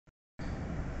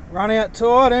Run out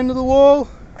tight, end of the wall,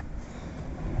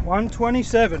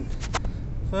 127.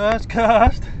 First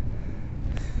cast.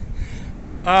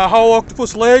 Whole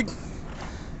octopus leg,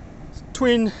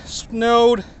 twin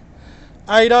snelled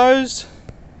 8/0s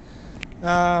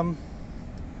on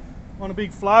a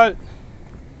big float.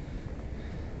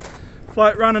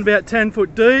 Float running about 10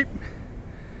 foot deep,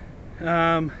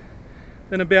 then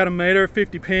about a metre,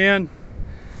 50 pound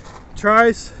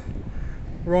trace.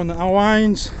 We're on the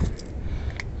Owains.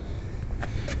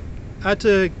 Had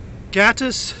to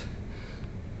Gattis.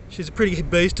 She's a pretty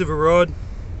beast of a rod,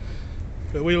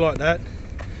 but we like that.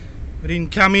 We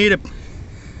didn't come here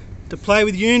to play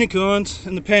with unicorns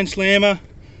and the pen slammer.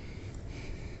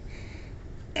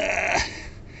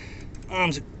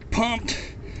 Arms are pumped.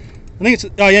 I think it's,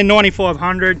 oh yeah,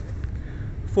 9500,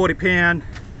 40 pound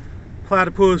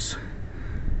platypus,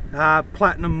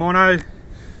 platinum mono.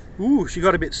 Ooh, she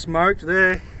got a bit smoked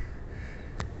there.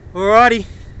 Alrighty,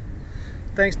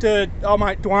 thanks to old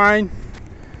mate Dwayne,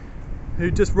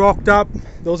 who just rocked up.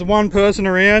 There was one person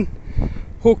around,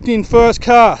 hooked in first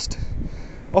cast.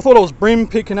 I thought it was brim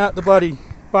picking up the bloody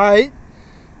bait.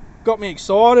 Got me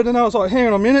excited, and I was like, hang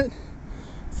on a minute.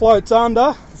 Float's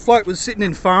under. The float was sitting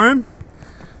in foam,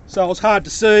 so it was hard to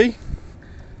see.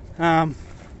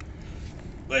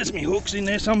 Where's my hooks? In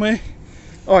there somewhere?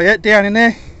 Oh yeah, down in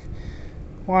there.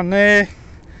 One there.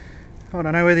 I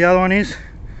don't know where the other one is.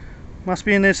 Must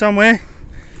be in there somewhere.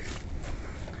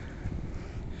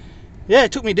 Yeah,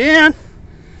 it took me down.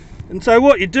 And so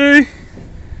what you do,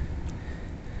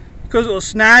 because it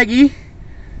was snaggy,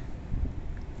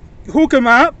 hook them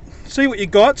up, see what you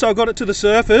got. So I got it to the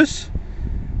surface,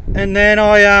 and then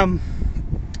I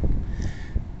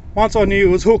once I knew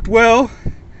it was hooked well,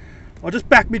 I just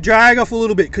backed my drag off a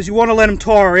little bit, because you want to let them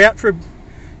tire out for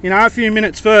a few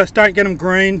minutes first. Don't get them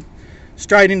green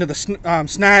straight into the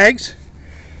snags.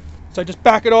 So just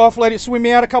back it off, let it swim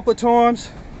out a couple of times,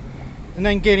 and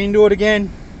then get into it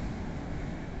again.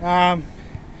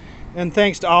 And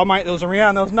thanks to old mate that was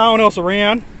around, there was no one else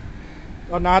around.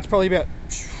 I don't know, it's probably about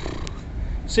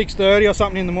 6:30 or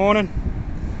something in the morning.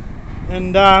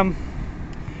 And yeah,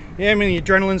 I mean, the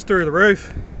adrenaline's through the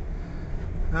roof.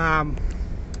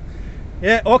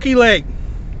 Yeah, Ockie leg.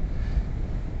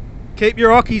 Keep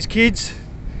your Ockies, kids.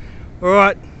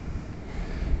 Alright,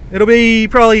 it'll be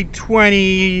probably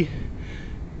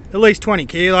at least 20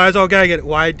 kilos. I'll go get it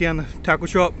weighed down the tackle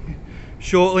shop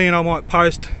shortly, and I might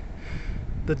post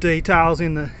the details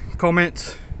in the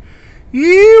comments.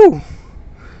 Ew!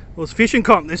 It was fishing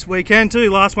comp this weekend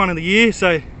too, last one of the year, so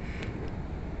I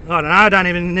don't know, I don't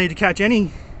even need to catch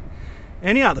any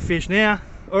other fish now.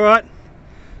 Alright,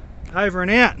 over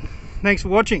and out. Thanks for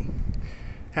watching.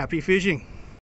 Happy fishing.